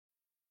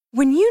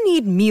When you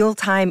need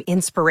mealtime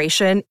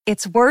inspiration,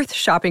 it's worth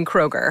shopping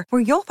Kroger,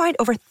 where you'll find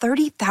over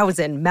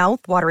 30,000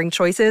 mouth-watering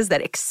choices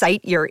that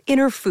excite your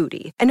inner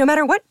foodie. And no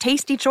matter what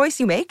tasty choice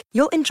you make,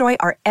 you'll enjoy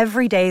our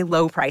everyday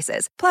low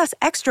prices, plus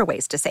extra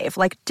ways to save,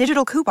 like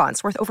digital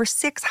coupons worth over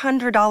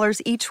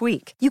 $600 each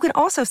week. You can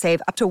also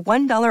save up to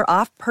 $1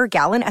 off per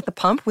gallon at the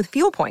pump with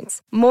fuel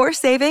points. More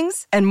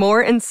savings and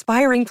more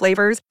inspiring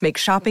flavors make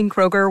shopping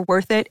Kroger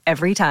worth it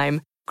every time.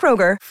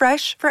 Kroger,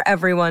 fresh for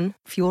everyone.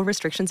 Fuel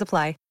restrictions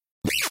apply.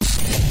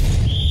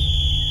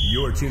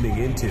 You're tuning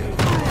into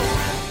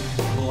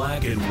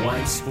Black and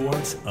White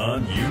Sports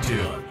on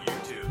YouTube.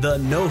 The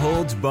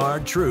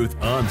no-holds-barred truth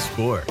on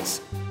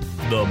sports.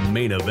 The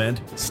main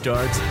event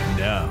starts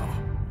now.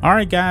 All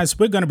right, guys,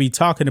 we're going to be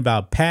talking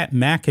about Pat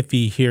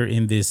McAfee here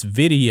in this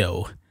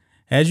video.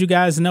 As you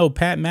guys know,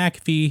 Pat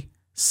McAfee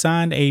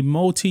signed a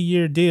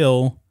multi-year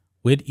deal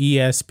with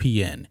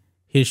ESPN.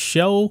 His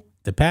show,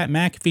 The Pat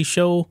McAfee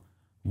Show,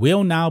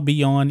 will now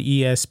be on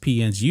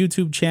ESPN's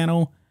YouTube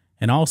channel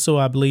and also,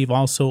 I believe,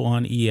 also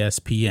on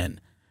ESPN.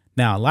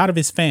 Now, a lot of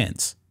his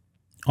fans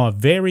are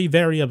very,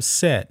 very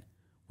upset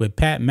with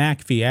Pat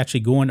McAfee actually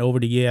going over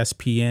to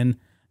ESPN.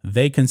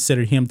 They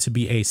consider him to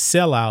be a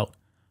sellout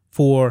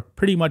for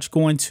pretty much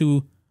going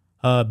to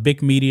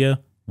big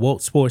media,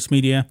 woke sports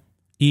media,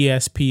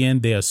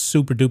 ESPN. They're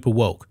super duper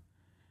woke.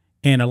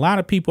 And a lot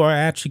of people are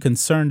actually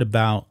concerned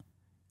about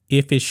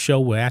if his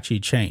show will actually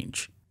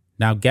change.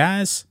 Now,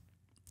 guys,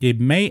 it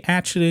may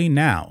actually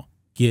now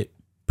get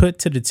put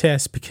to the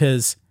test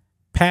because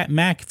Pat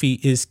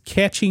McAfee is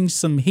catching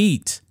some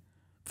heat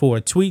for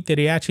a tweet that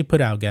he actually put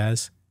out,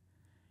 guys.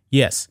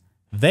 Yes,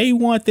 they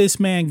want this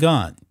man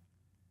gone.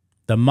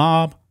 The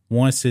mob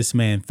wants this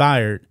man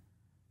fired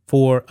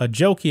for a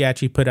joke he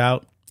actually put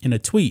out in a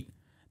tweet.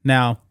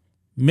 Now,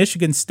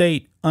 Michigan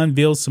State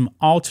unveiled some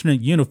alternate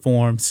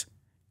uniforms,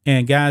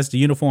 and guys, the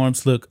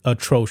uniforms look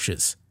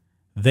atrocious.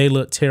 They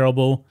look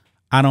terrible.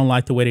 I don't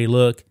like the way they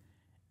look,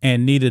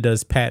 and neither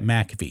does Pat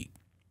McAfee.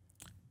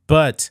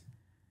 But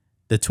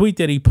the tweet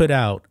that he put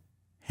out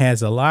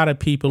has a lot of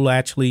people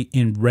actually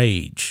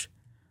enraged.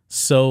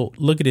 So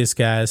look at this,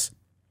 guys,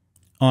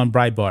 on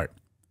Breitbart.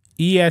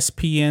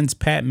 ESPN's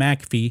Pat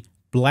McAfee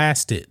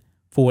blasted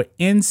for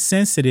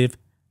insensitive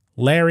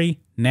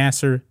Larry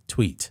Nassar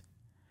tweet.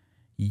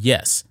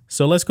 Yes.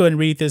 So let's go ahead and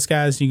read this,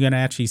 guys. You're going to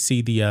actually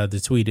see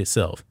the tweet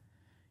itself.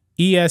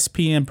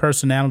 ESPN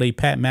personality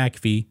Pat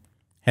McAfee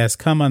has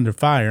come under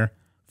fire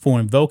for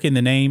invoking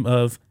the name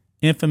of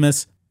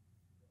infamous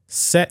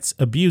sex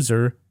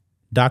abuser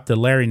Dr.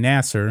 Larry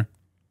Nassar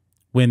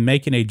when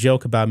making a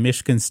joke about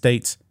Michigan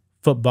State's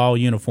football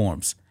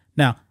uniforms.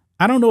 Now,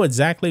 I don't know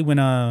exactly when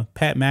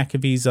Pat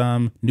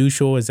McAfee's new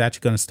show is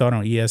actually going to start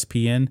on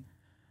ESPN.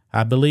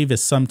 I believe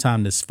it's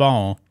sometime this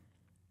fall.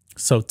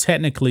 So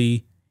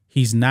technically,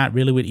 he's not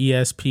really with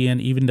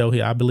ESPN, even though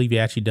I believe he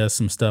actually does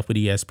some stuff with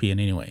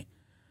ESPN anyway.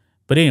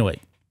 But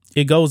anyway,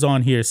 it goes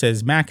on here. It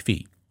says,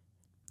 McAfee,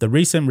 the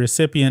recent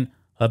recipient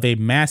of a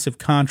massive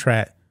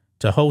contract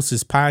to host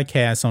his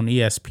podcast on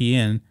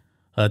ESPN,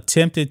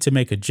 attempted to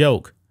make a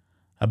joke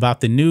about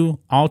the new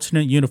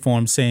alternate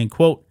uniform, saying,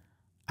 quote,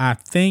 I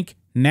think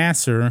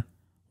Nassar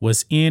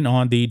was in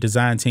on the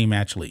design team,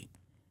 actually.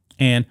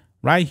 And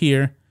right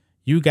here,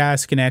 you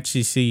guys can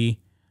actually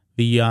see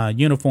the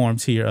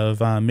uniforms here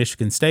of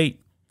Michigan State.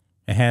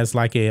 It has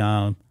like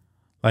a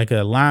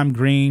lime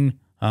green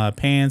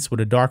pants with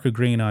a darker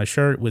green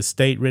shirt with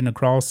state written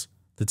across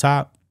the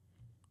top.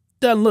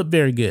 Doesn't look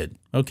very good.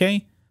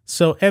 Okay.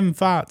 So Evan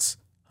Fox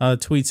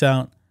tweets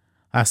out,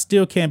 I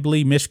still can't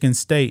believe Michigan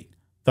State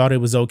thought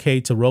it was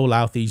okay to roll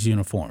out these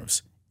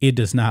uniforms. It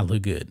does not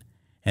look good.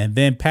 And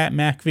then Pat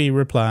McAfee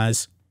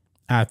replies,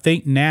 I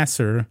think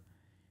Nassar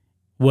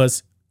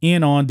was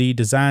in on the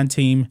design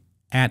team,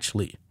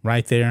 actually,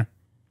 right there.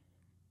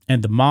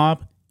 And the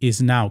mob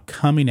is now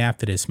coming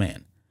after this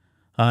man.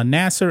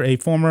 Nassar, a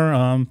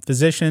former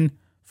physician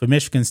for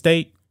Michigan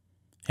State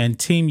and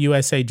Team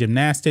USA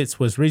Gymnastics,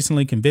 was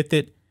recently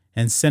convicted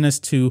and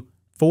sentenced to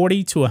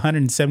 40 to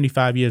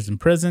 175 years in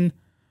prison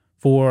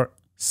for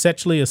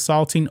sexually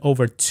assaulting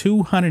over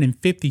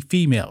 250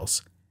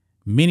 females,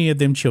 many of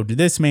them children.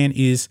 This man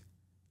is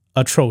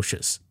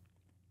atrocious.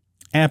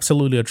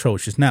 Absolutely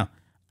atrocious. Now,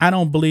 I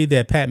don't believe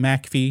that Pat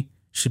McAfee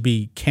should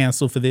be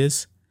canceled for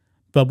this,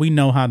 but we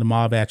know how the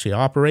mob actually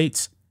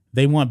operates.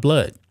 They want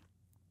blood.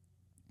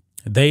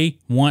 They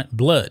want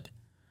blood.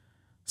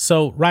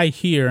 So right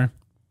here,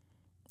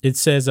 it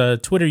says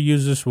Twitter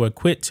users were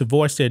quick to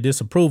voice their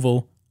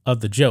disapproval of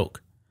the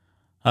joke.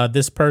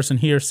 This person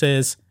here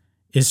says,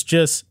 it's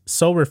just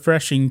so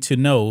refreshing to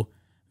know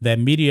that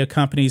media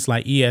companies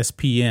like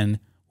ESPN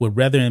would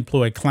rather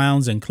employ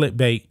clowns and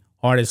clickbait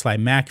artists like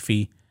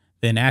McAfee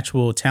than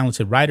actual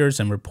talented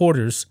writers and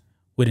reporters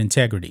with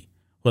integrity.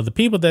 Well, the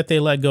people that they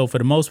let go, for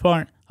the most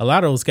part, a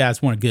lot of those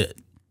guys weren't good.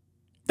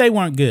 They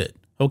weren't good,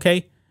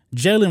 okay?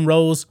 Jalen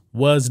Rose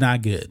was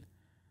not good.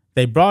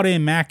 They brought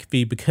in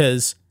McAfee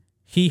because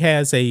he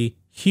has a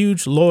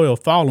huge loyal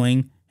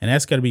following, and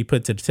that's going to be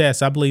put to the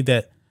test. I believe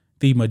that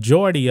the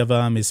majority of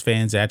his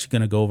fans are actually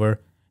going to go over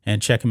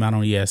and check him out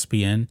on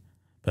ESPN.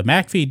 But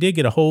McAfee did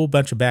get a whole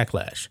bunch of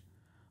backlash.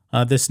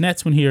 This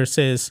next one here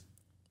says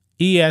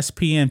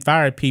ESPN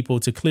fired people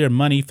to clear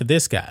money for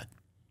this guy.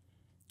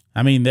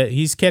 I mean,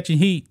 he's catching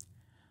heat.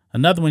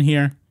 Another one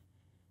here.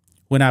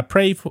 When I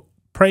prayed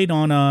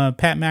on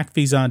Pat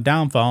McAfee's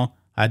downfall,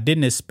 I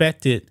didn't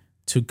expect it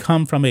to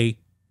come from a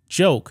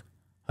joke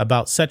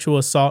about sexual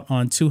assault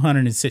on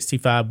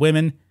 265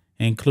 women,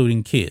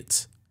 including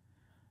kids.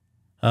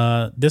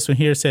 This one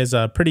here says,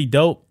 pretty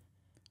dope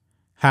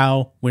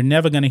how we're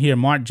never going to hear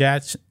Mark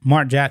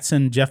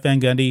Jackson, Jeff Van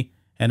Gundy,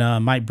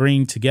 and Mike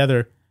Breen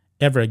together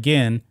ever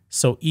again.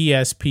 So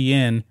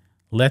ESPN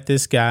let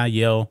this guy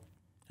yell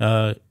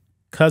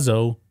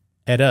Cuzzo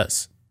at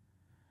us.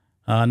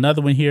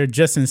 Another one here,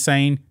 just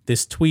insane.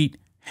 This tweet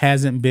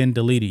hasn't been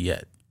deleted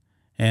yet.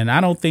 And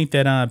I don't think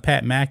that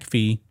Pat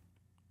McAfee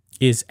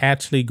is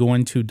actually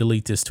going to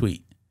delete this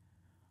tweet.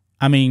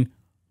 I mean,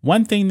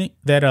 one thing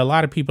that a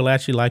lot of people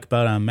actually like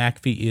about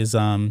McAfee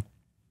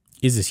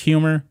is his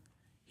humor.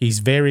 He's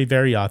very,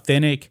 very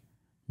authentic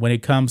when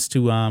it comes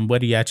to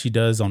what he actually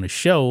does on the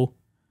show.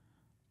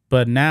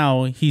 But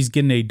now he's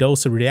getting a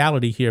dose of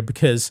reality here,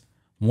 because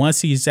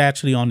once he's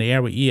actually on the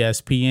air with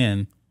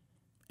ESPN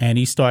and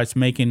he starts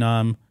making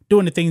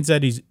doing the things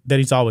that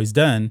he's always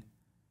done,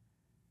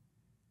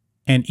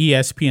 and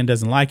ESPN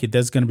doesn't like it,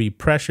 there's going to be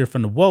pressure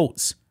from the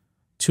Wolves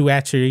to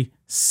actually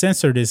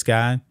censor this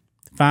guy,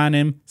 fine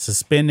him,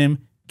 suspend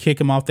him,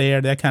 kick him off the air,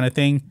 that kind of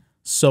thing.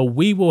 So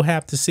we will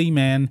have to see,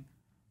 man,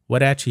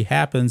 what actually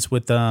happens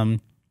with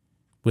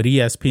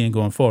ESPN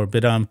going forward.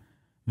 But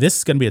this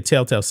is going to be a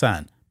telltale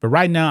sign. But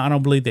right now, I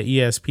don't believe that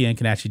ESPN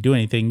can actually do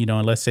anything,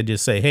 unless they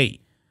just say,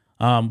 hey,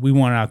 we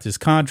want out this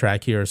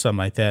contract here or something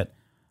like that.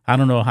 I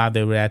don't know how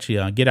they would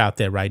actually get out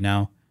there right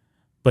now.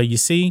 But you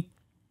see,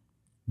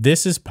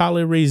 this is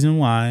probably the reason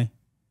why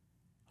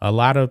a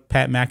lot of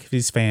Pat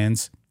McAfee's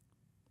fans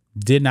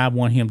did not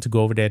want him to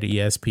go over there to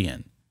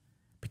ESPN,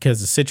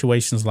 because of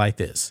situations like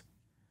this,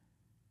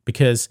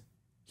 because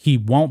he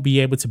won't be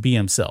able to be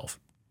himself.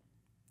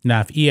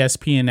 Now, if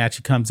ESPN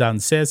actually comes out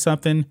and says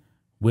something,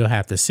 we'll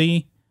have to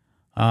see.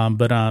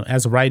 But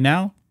as of right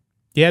now,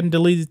 he hadn't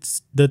deleted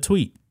the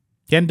tweet.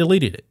 He hadn't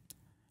deleted it.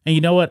 And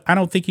you know what? I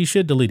don't think he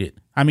should delete it.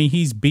 I mean,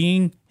 he's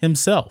being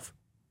himself.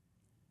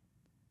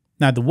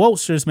 Now, the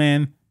Wolfsters,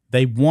 man,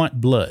 they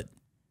want blood.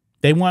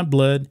 They want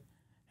blood.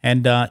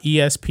 And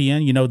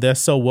ESPN, they're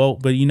so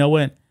woke. But you know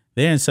what?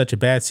 They're in such a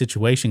bad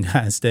situation,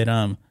 guys, that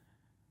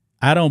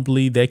I don't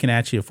believe they can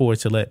actually afford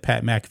to let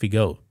Pat McAfee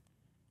go.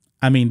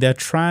 I mean, they're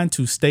trying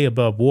to stay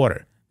above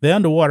water. They're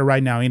underwater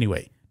right now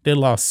anyway. They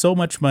lost so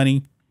much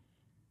money,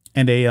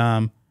 and they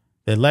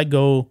let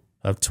go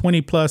of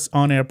 20+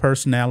 on-air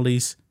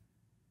personalities.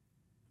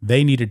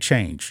 They need a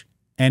change.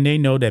 And they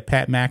know that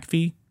Pat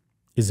McAfee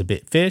is a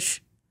bit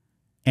fish,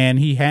 and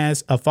he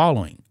has a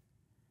following.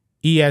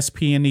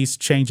 ESPN needs to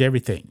change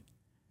everything.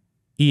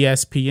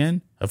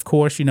 ESPN, of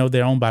course,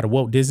 they're owned by the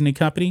Walt Disney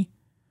Company.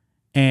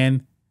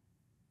 And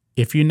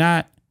if you're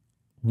not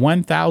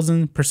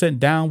 1,000%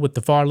 down with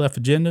the far left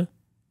agenda,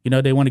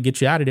 they want to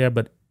get you out of there.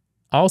 But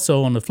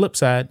also on the flip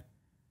side,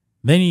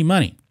 they need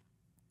money.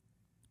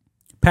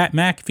 Pat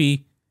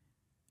McAfee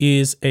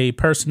is a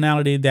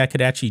personality that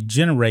could actually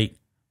generate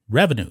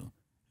revenue.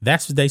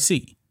 That's what they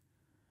see.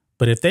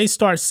 But if they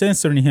start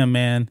censoring him,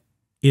 man,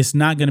 it's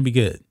not going to be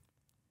good.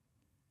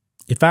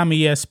 If I'm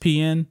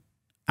ESPN,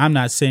 I'm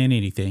not saying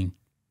anything.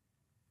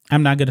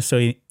 I'm not going to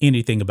say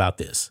anything about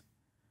this.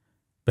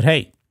 But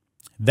hey,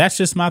 that's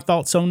just my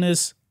thoughts on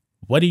this.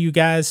 What do you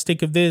guys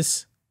think of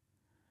this?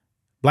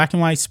 Black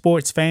and white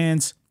sports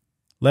fans,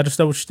 let us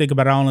know what you think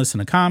about all this in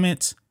the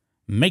comments.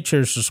 Make sure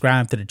to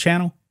subscribe to the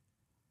channel,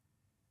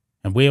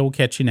 and we will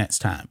catch you next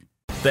time.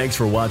 Thanks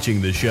for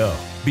watching the show.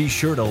 Be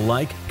sure to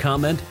like,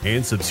 comment,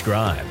 and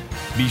subscribe.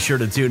 Be sure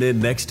to tune in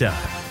next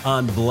time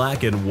on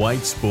Black and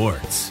White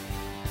Sports.